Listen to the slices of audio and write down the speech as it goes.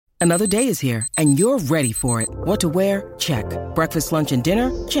Another day is here, and you're ready for it. What to wear? Check. Breakfast, lunch, and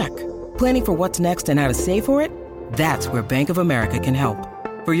dinner? Check. Planning for what's next and how to save for it? That's where Bank of America can help.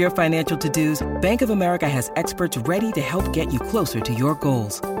 For your financial to-dos, Bank of America has experts ready to help get you closer to your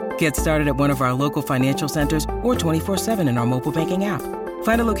goals. Get started at one of our local financial centers or 24/7 in our mobile banking app.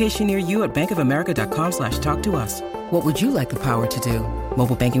 Find a location near you at bankofamerica.com/talktous. What would you like the power to do?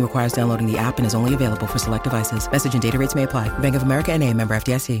 Mobile banking requires downloading the app and is only available for select devices. Message and data rates may apply. Bank of America N.A., member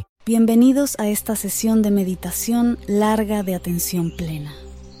FDIC. Bienvenidos a esta sesión de meditación larga de atención plena.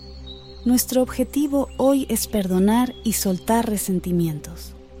 Nuestro objetivo hoy es perdonar y soltar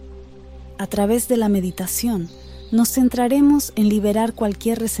resentimientos. A través de la meditación, nos centraremos en liberar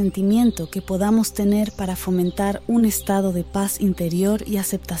cualquier resentimiento que podamos tener para fomentar un estado de paz interior y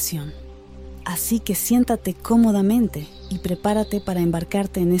aceptación. Así que siéntate cómodamente y prepárate para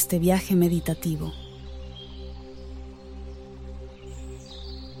embarcarte en este viaje meditativo.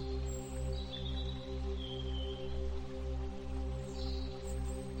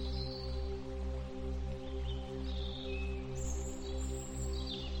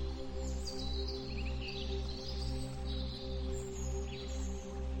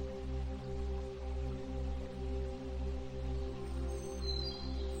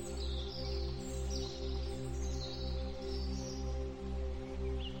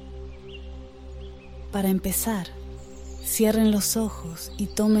 Para empezar, cierren los ojos y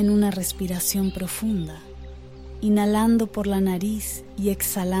tomen una respiración profunda, inhalando por la nariz y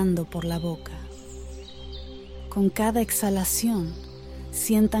exhalando por la boca. Con cada exhalación,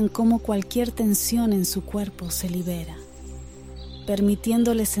 sientan cómo cualquier tensión en su cuerpo se libera,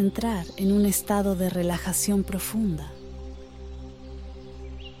 permitiéndoles entrar en un estado de relajación profunda.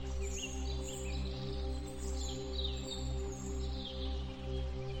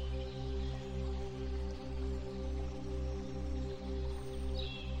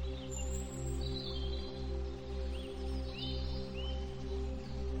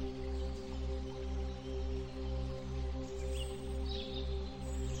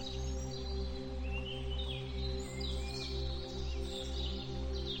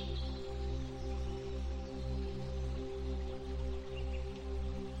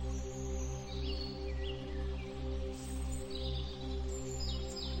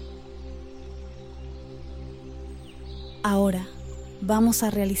 Ahora vamos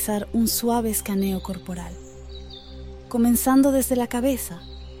a realizar un suave escaneo corporal. Comenzando desde la cabeza,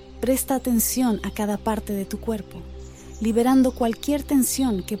 presta atención a cada parte de tu cuerpo, liberando cualquier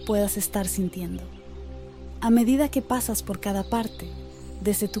tensión que puedas estar sintiendo. A medida que pasas por cada parte,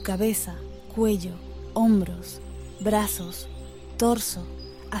 desde tu cabeza, cuello, hombros, brazos, torso,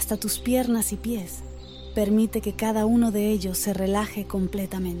 hasta tus piernas y pies, permite que cada uno de ellos se relaje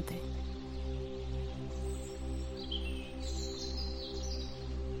completamente.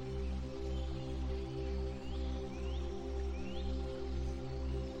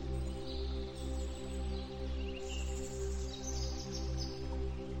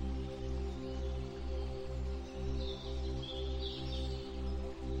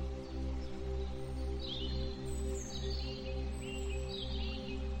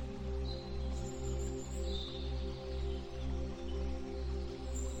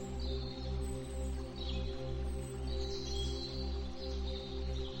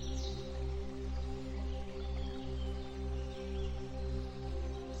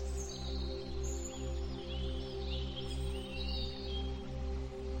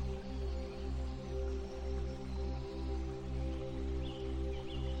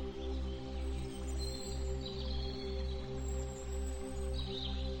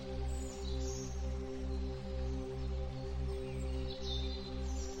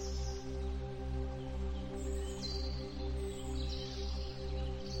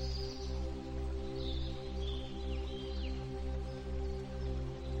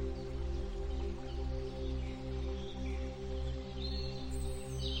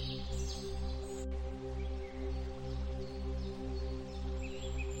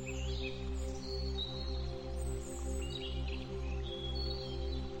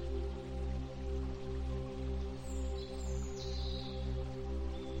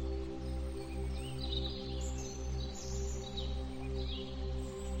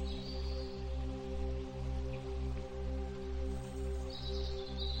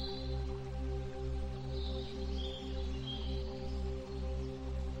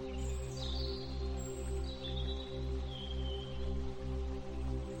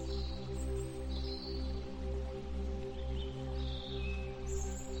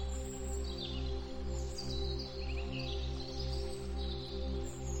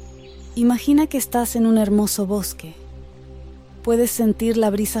 Imagina que estás en un hermoso bosque. Puedes sentir la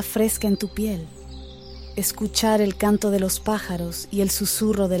brisa fresca en tu piel, escuchar el canto de los pájaros y el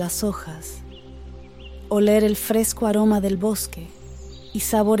susurro de las hojas, oler el fresco aroma del bosque y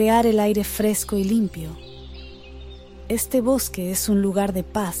saborear el aire fresco y limpio. Este bosque es un lugar de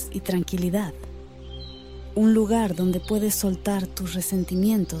paz y tranquilidad, un lugar donde puedes soltar tus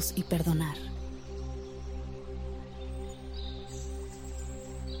resentimientos y perdonar.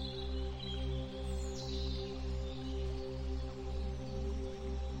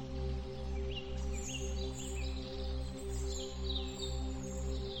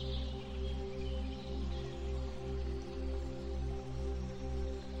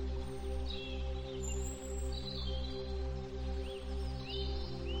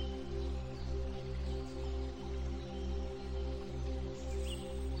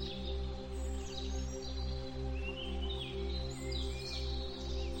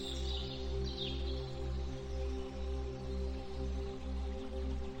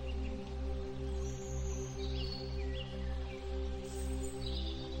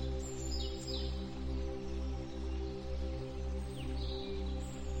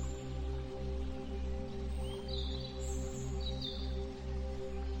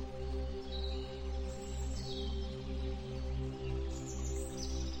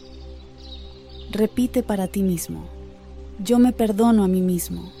 Repite para ti mismo: yo me perdono a mí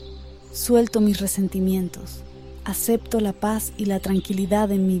mismo, suelto mis resentimientos, acepto la paz y la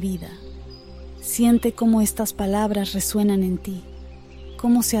tranquilidad en mi vida. Siente cómo estas palabras resuenan en ti,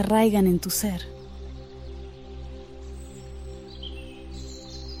 cómo se arraigan en tu ser.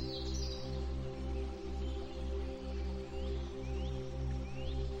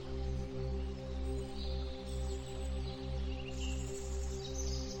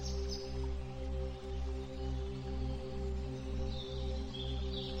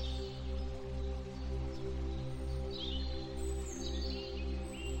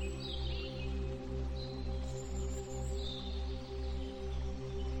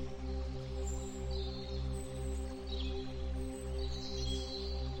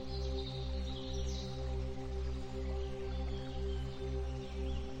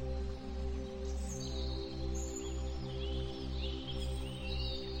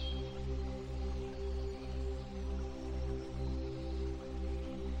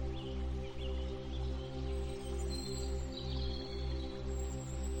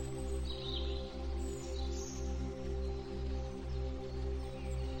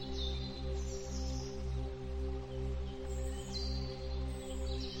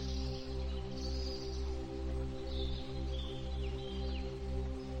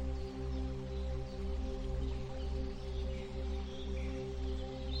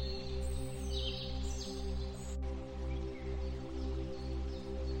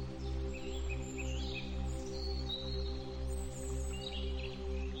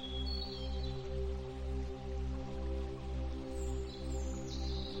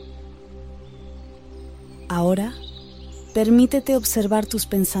 Ahora, permítete observar tus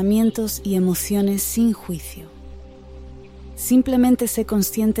pensamientos y emociones sin juicio. Simplemente sé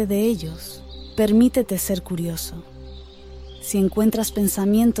consciente de ellos, permítete ser curioso. Si encuentras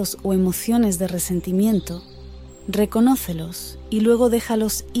pensamientos o emociones de resentimiento, reconócelos y luego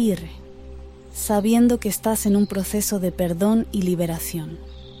déjalos ir, sabiendo que estás en un proceso de perdón y liberación.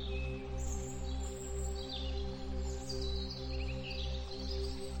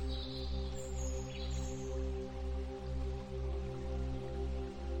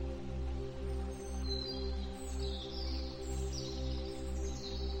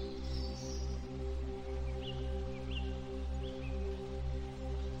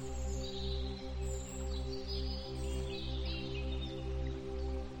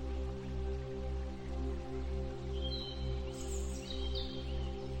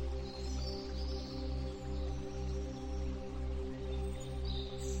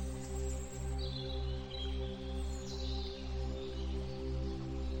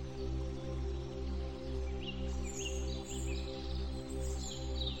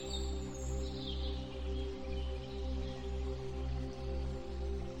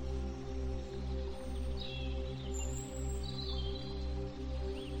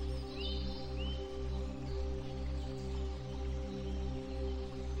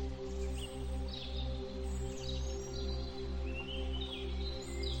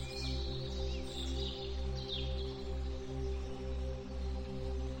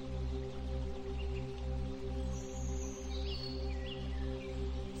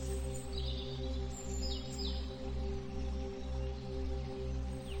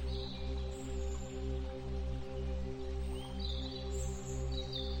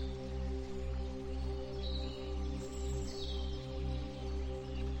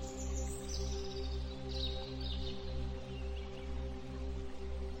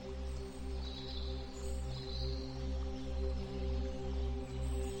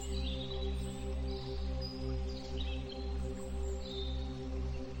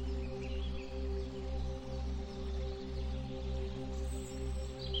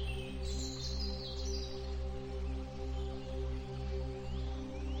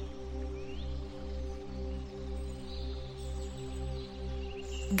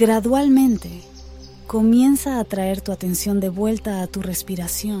 Gradualmente, comienza a traer tu atención de vuelta a tu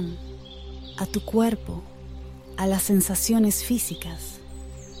respiración, a tu cuerpo, a las sensaciones físicas.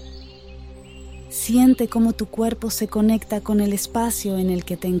 Siente cómo tu cuerpo se conecta con el espacio en el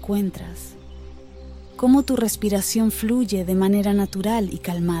que te encuentras, cómo tu respiración fluye de manera natural y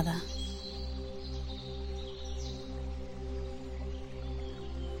calmada.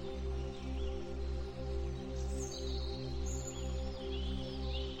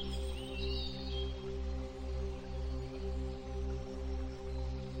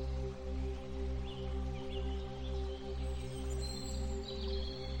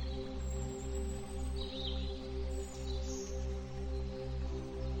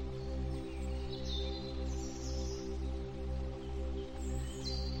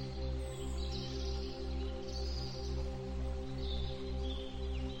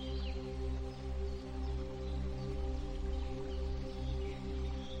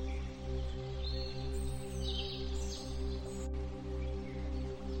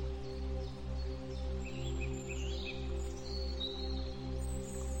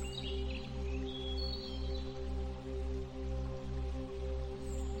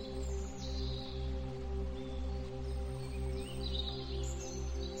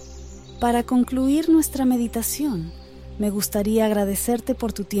 Para concluir nuestra meditación, me gustaría agradecerte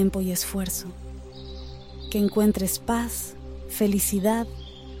por tu tiempo y esfuerzo. Que encuentres paz, felicidad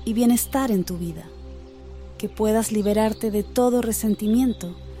y bienestar en tu vida. Que puedas liberarte de todo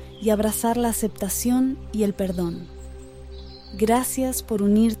resentimiento y abrazar la aceptación y el perdón. Gracias por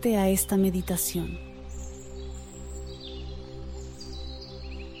unirte a esta meditación.